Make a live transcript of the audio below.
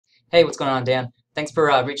Hey, what's going on, Dan? Thanks for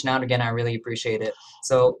reaching out again. I really appreciate it.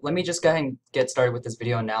 So let me just go ahead and get started with this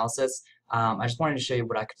video analysis. I just wanted to show you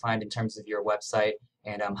what I could find in terms of your website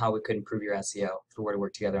and how we could improve your SEO if we were to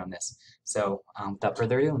work together on this. So without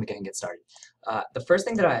further ado, let me go ahead and get started. The first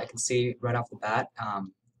thing that I can see right off the bat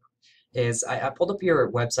is I pulled up your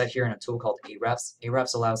website here in a tool called Ahrefs.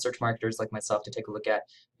 Ahrefs allows search marketers like myself to take a look at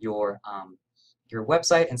your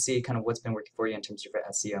website and see kind of what's been working for you in terms of your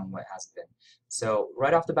SEO and what hasn't been. So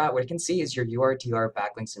right off the bat, what you can see is your URTR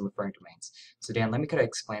backlinks and referring domains. So Dan, let me kind of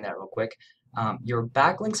explain that real quick. Your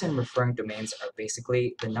backlinks and referring domains are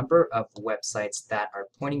basically the number of websites that are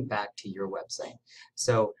pointing back to your website.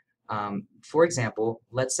 So for example,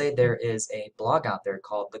 let's say there is a blog out there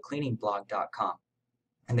called thecleaningblog.com.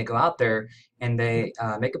 And they go out there and they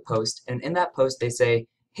make a post, and in that post they say,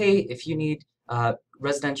 hey, if you need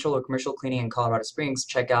residential or commercial cleaning in Colorado Springs,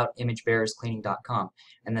 check out imagebearerscleaning.com.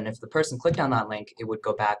 And then if the person clicked on that link, it would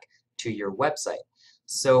go back to your website.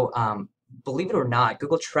 So believe it or not,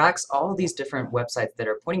 Google tracks all of these different websites that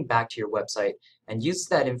are pointing back to your website and uses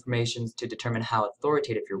that information to determine how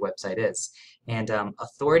authoritative your website is. And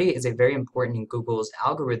authority is a very important in Google's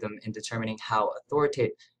algorithm in determining how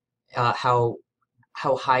authoritative, how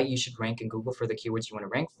high you should rank in Google for the keywords you want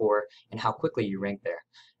to rank for and how quickly you rank there.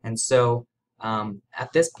 And so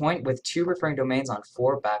at this point, with 2 referring domains on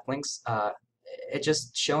 4 backlinks, it's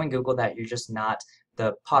just showing Google that you're just not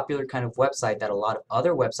the popular kind of website that a lot of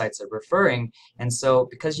other websites are referring. And so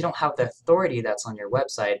because you don't have the authority that's on your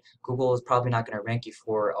website, Google is probably not going to rank you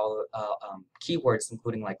for all keywords,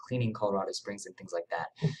 including like cleaning Colorado Springs and things like that.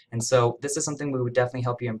 And so this is something we would definitely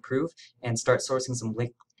help you improve and start sourcing some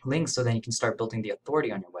links so then you can start building the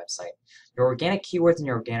authority on your website. Your organic keywords and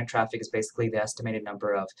your organic traffic is basically the estimated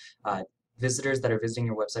number of visitors that are visiting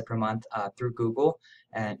your website per month through Google,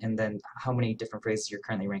 and then how many different phrases you're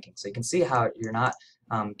currently ranking. So you can see how you're not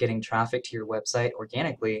getting traffic to your website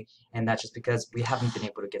organically, and that's just because we haven't been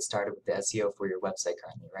able to get started with the SEO for your website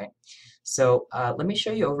currently, right? So let me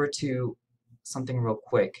show you over to something real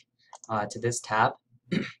quick, to this tab.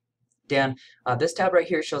 Dan, this tab right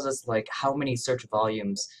here shows us like how many search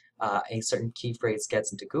volumes a certain key phrase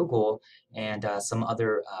gets into Google and some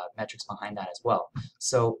other metrics behind that as well.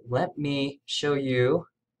 So let me show you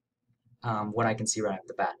what I can see right off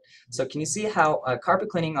the bat. So can you see how carpet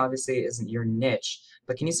cleaning obviously isn't your niche,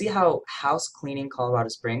 but can you see how house cleaning Colorado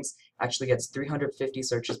Springs actually gets 350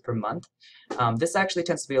 searches per month? This actually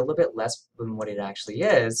tends to be a little bit less than what it actually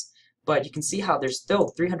is, but you can see how there's still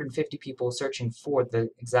 350 people searching for the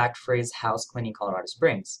exact phrase house cleaning Colorado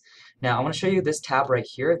Springs. Now I want to show you this tab right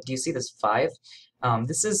here. Do you see this 5?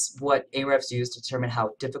 This is what Ahrefs use to determine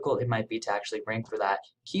how difficult it might be to actually rank for that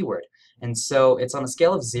keyword. And so it's on a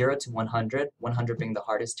scale of 0 to 100, 100 being the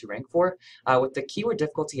hardest to rank for. With the keyword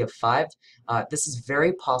difficulty of 5, this is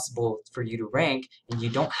very possible for you to rank, and you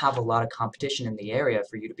don't have a lot of competition in the area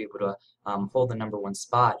for you to be able to hold the #1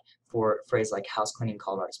 spot for a phrase like house cleaning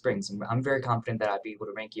Colorado Springs. And I'm very confident that I'd be able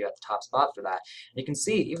to rank you at the top spot for that. And you can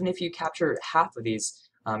see, even if you capture half of these,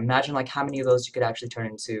 imagine like how many of those you could actually turn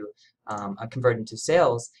into, convert into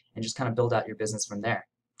sales and just kind of build out your business from there,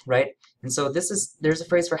 right? And so there's a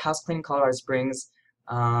phrase for house cleaning Colorado Springs,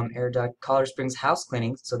 air duct Colorado Springs house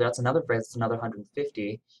cleaning. So that's another phrase, it's another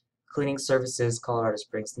 150. Cleaning services Colorado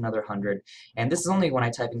Springs, another 100. And this is only when I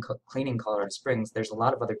type in cleaning Colorado Springs. There's a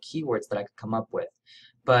lot of other keywords that I could come up with.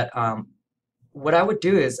 But what I would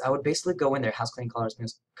do is I would basically go in there, house cleaning Colorado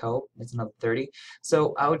Springs Co. It's another 30.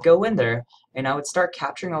 So I would go in there and I would start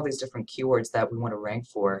capturing all these different keywords that we want to rank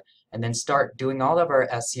for, and then start doing all of our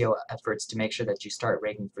SEO efforts to make sure that you start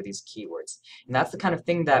ranking for these keywords. And that's the kind of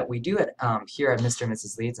thing that we do at here at Mr. and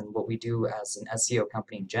Mrs. Leads, and what we do as an SEO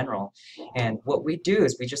company in general. And what we do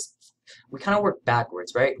is we kind of work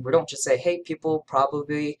backwards, right? We don't just say, hey, people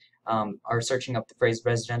probably are searching up the phrase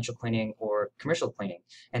residential cleaning or commercial cleaning.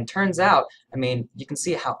 And turns out, I mean, you can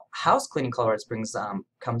see how house cleaning Colorado Springs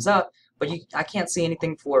comes up, but I can't see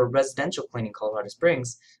anything for residential cleaning Colorado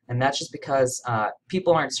Springs, and that's just because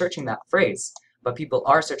people aren't searching that phrase, but people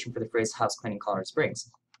are searching for the phrase house cleaning Colorado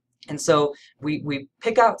Springs. And so we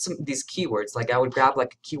pick out some of these keywords, like I would grab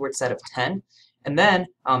like a keyword set of 10, and then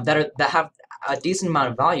that have a decent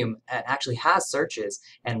amount of volume and actually has searches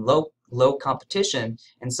and low competition,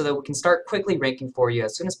 and so that we can start quickly ranking for you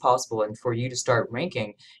as soon as possible, and for you to start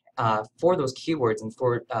ranking for those keywords, and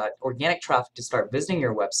for organic traffic to start visiting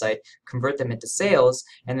your website, convert them into sales,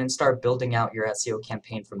 and then start building out your SEO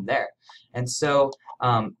campaign from there. And so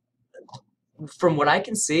from what I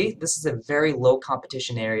can see, this is a very low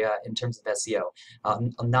competition area in terms of SEO.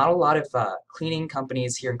 Not a lot of cleaning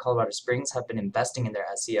companies here in Colorado Springs have been investing in their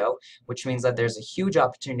SEO, which means that there's a huge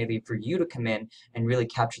opportunity for you to come in and really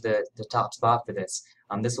capture the top spot for this.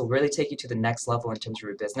 This will really take you to the next level in terms of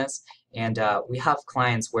your business. And we have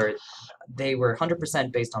clients where they were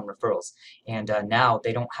 100% based on referrals, and now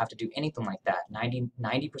they don't have to do anything like that.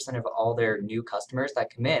 90% of all their new customers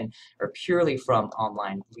that come in are purely from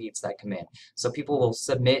online leads that come in. So people will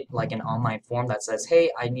submit like an online form that says,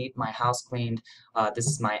 hey, I need my house cleaned, this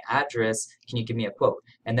is my address, can you give me a quote?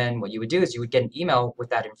 And then what you would do is you would get an email with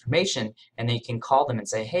that information, and then you can call them and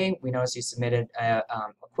say, hey, we noticed you submitted a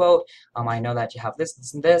quote, I know that you have this,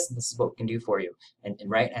 and this is what we can do for you,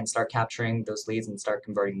 and start capturing those leads and start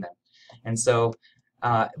converting them. And so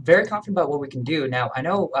very confident about what we can do. Now, I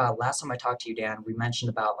know last time I talked to you, Dan, we mentioned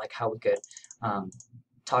about like how we could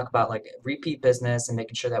talk about like repeat business and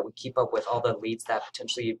making sure that we keep up with all the leads that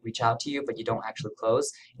potentially reach out to you, but you don't actually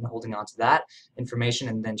close, and holding on to that information,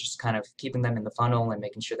 and then just kind of keeping them in the funnel and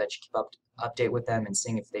making sure that you keep update with them and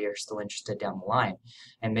seeing if they are still interested down the line.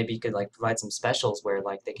 And maybe you could like provide some specials where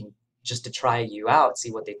like they can just to try you out, see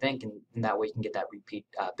what they think, and that way you can get that repeat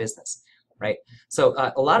business. Right. So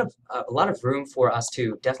a lot of room for us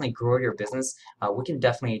to definitely grow your business. We can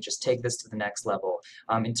definitely just take this to the next level.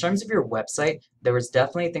 In terms of your website, there was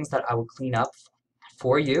definitely things that I would clean up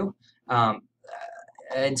for you.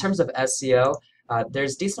 In terms of SEO,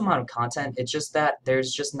 there's a decent amount of content. It's just that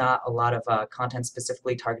there's just not a lot of content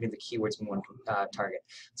specifically targeting the keywords we want to target.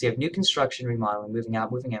 So you have new construction, remodeling, moving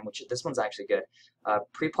out, moving in, which this one's actually good.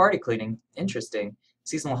 Pre-party cleaning, interesting.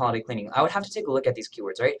 Seasonal holiday cleaning. I would have to take a look at these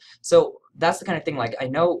keywords, right? So that's the kind of thing, like I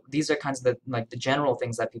know these are kinds of the general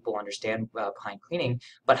things that people understand behind cleaning,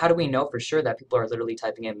 but how do we know for sure that people are literally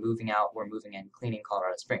typing in moving out or moving in cleaning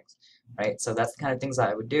Colorado Springs, right? So that's the kind of things that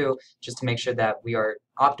I would do just to make sure that we are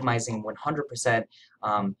optimizing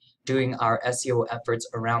 100%, doing our SEO efforts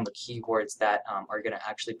around the keywords that are going to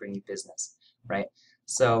actually bring you business, right?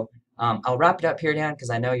 So I'll wrap it up here, Dan, because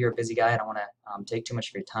I know you're a busy guy. I don't want to take too much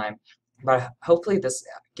of your time. But hopefully this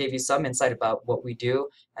gave you some insight about what we do,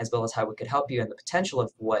 as well as how we could help you and the potential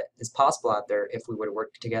of what is possible out there if we were to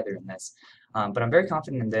work together in this. But I'm very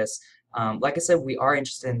confident in this. Like I said, we are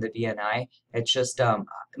interested in the BNI. It's just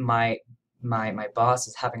my boss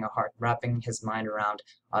is having a hard wrapping his mind around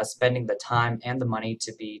spending the time and the money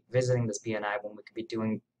to be visiting this BNI when we could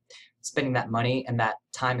be spending that money and that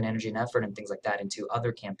time and energy and effort and things like that into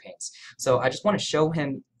other campaigns. So I just want to show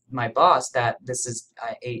him, my boss, that this is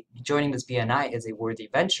joining this BNI is a worthy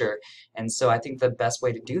venture. And so I think the best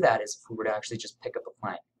way to do that is if we were to actually just pick up a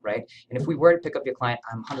client, right? And if we were to pick up your client,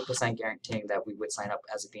 I'm 100% guaranteeing that we would sign up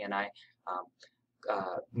as a BNI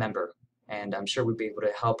member. And I'm sure we'd be able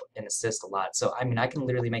to help and assist a lot. So, I mean, I can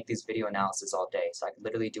literally make these video analysis all day. So I can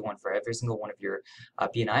literally do one for every single one of your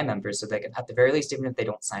BNI members, so they can, at the very least, even if they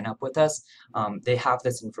don't sign up with us, they have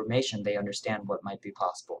this information. They understand what might be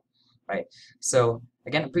possible. Right. So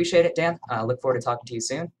again, appreciate it, Dan. Look forward to talking to you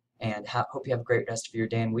soon, and hope you have a great rest of your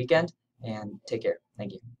day and weekend, and take care.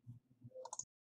 Thank you.